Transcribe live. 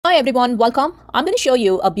Hi everyone, welcome. I'm going to show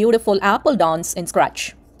you a beautiful apple dance in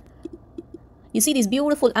Scratch. You see these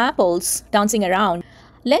beautiful apples dancing around.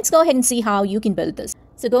 Let's go ahead and see how you can build this.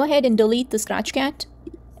 So go ahead and delete the Scratch cat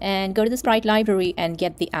and go to the sprite library and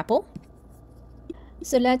get the apple.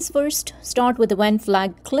 So let's first start with the when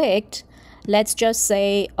flag clicked. Let's just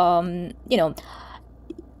say, I'm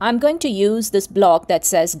going to use this block that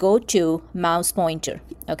says go to mouse pointer.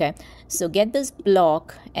 Okay, so get this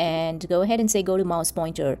block and go ahead and say go to mouse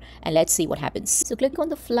pointer and let's see what happens. So click on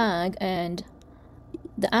the flag and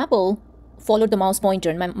the apple followed the mouse pointer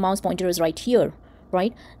and my mouse pointer is right here,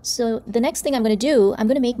 right? So the next thing I'm going to do, I'm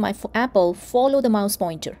going to make my apple follow the mouse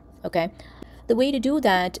pointer. Okay, the way to do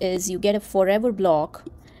that is you get a forever block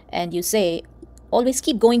and you say always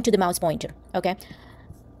keep going to the mouse pointer. Okay,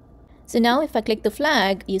 so now if I click the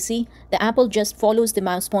flag, you see the apple just follows the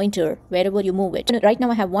mouse pointer wherever you move it. Right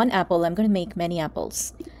now I have one apple. I'm going to make many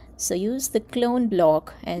apples. So use the clone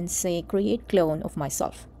block and say create clone of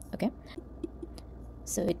myself. Okay,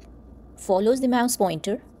 so it follows the mouse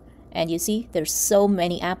pointer and you see there's so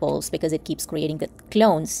many apples because it keeps creating the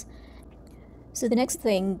clones. So the next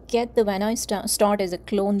thing, get the when I start as a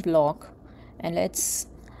clone block and let's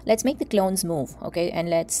make the clones move. Okay, and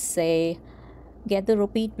let's say get the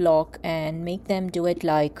repeat block and make them do it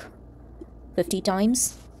like 50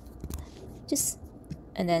 times.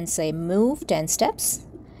 And then say move 10 steps.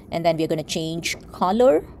 And then we're going to change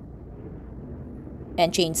color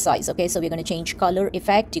and change size. Okay, so we're going to change color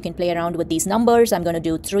effect. You can play around with these numbers. I'm going to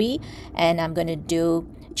do 3 and I'm going to do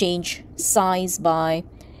change size by,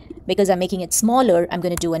 because I'm making it smaller, I'm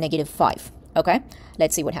going to do a -5. Okay,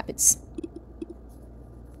 let's see what happens.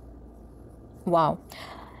 Wow.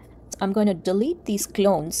 I'm going to delete these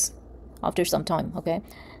clones after some time. Okay,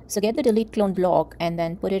 so get the delete clone block and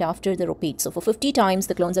then put it after the repeat. So for 50 times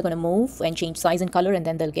the clones are going to move and change size and color and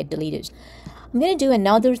then they'll get deleted. I'm going to do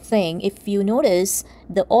another thing. If you notice,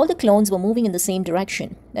 all the clones were moving in the same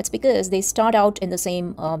direction. That's because they start out in the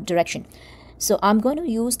same direction. So I'm going to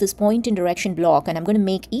use this point in direction block and I'm going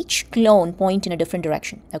to make each clone point in a different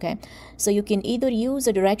direction. Okay, so you can either use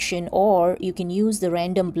a direction or you can use the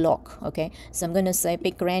random block. Okay, so I'm going to say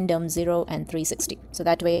pick random 0 and 360. So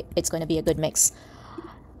that way it's going to be a good mix.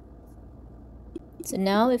 So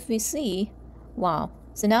now if we see, wow.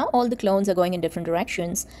 So now all the clones are going in different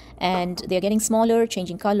directions and they're getting smaller,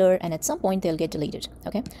 changing color, and at some point they'll get deleted.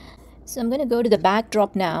 Okay, so I'm going to go to the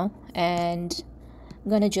backdrop now and I'm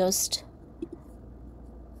going to just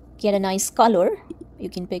get a nice color. You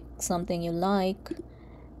can pick something you like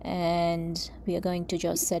and we are going to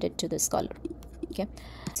just set it to this color. Okay,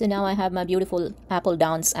 so now I have my beautiful apple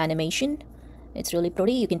dance animation. It's really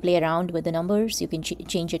pretty. You can play around with the numbers. You can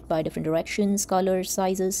change it by different directions, colors,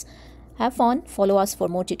 sizes. Have fun. Follow us for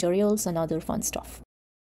more tutorials and other fun stuff.